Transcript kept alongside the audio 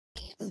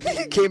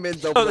Came in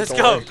double. Oh, let's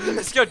go.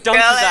 Let's go dunk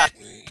his ass.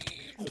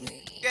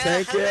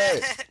 Take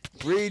it.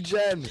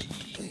 Regen.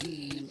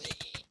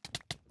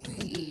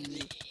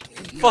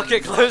 Fuck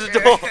it, close the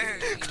door.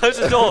 Close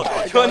the door.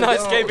 You're not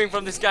escaping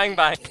from this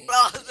gangbang.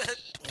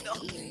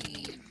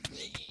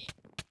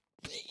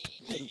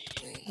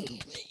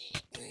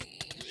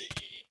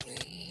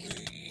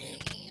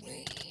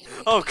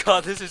 Oh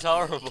god, this is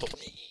horrible.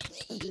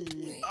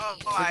 Oh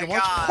my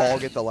Watch god. Paul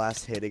get the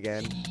last hit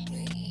again.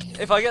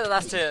 If I get the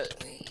last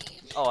hit...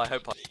 Oh, I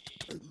hope I...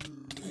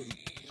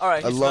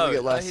 Alright, he's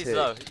low. He's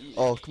low.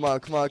 Oh, come on,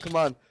 come on, come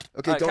on.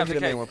 Okay, Right, don't Captain hit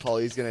him Cake. anymore, Paul.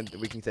 He's gonna.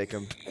 We can take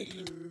him.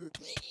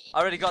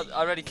 I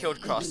already killed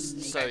Cross,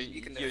 so Okay,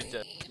 you can do used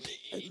it.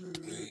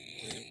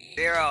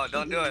 Zero,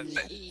 don't do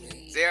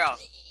it. Zero.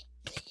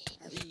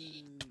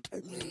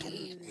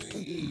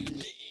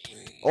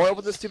 Oh, I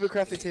opened the stupid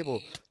crafting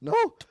table. No.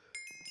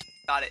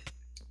 Got it.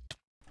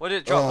 What did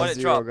it drop? Oh, What did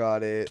it Zero drop?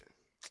 got it.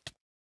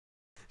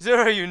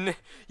 Zero,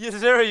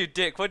 Zero, you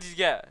dick. What did you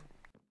get?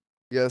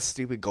 Yeah,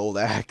 stupid gold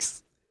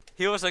axe.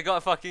 He also got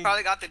a fucking...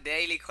 Probably got the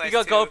daily quest. He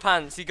got too. gold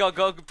pants. He got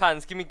gold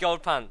pants. Give me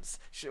gold pants.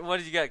 What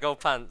did you get? Gold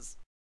pants.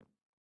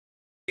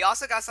 He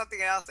also got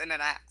something else and an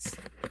axe.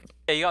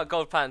 Yeah, you got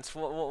gold pants.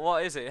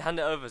 What is it? Hand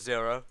it over,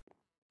 Zero.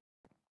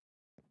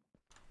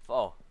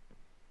 Oh.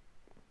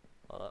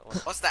 Well,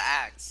 What's the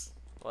axe?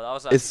 well that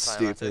was actually It's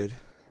climatic. stupid.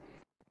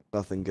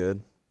 Nothing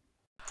good.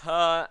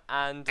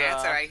 And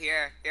Answer right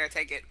here. Here,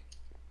 take it.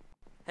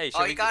 hey, Oh,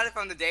 shall you we got it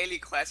from the daily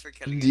quest for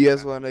killing. Do you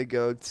guys want to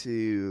go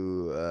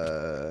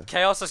to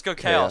Chaos? Let's go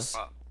Chaos.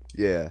 Oh,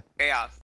 Yeah. chaos.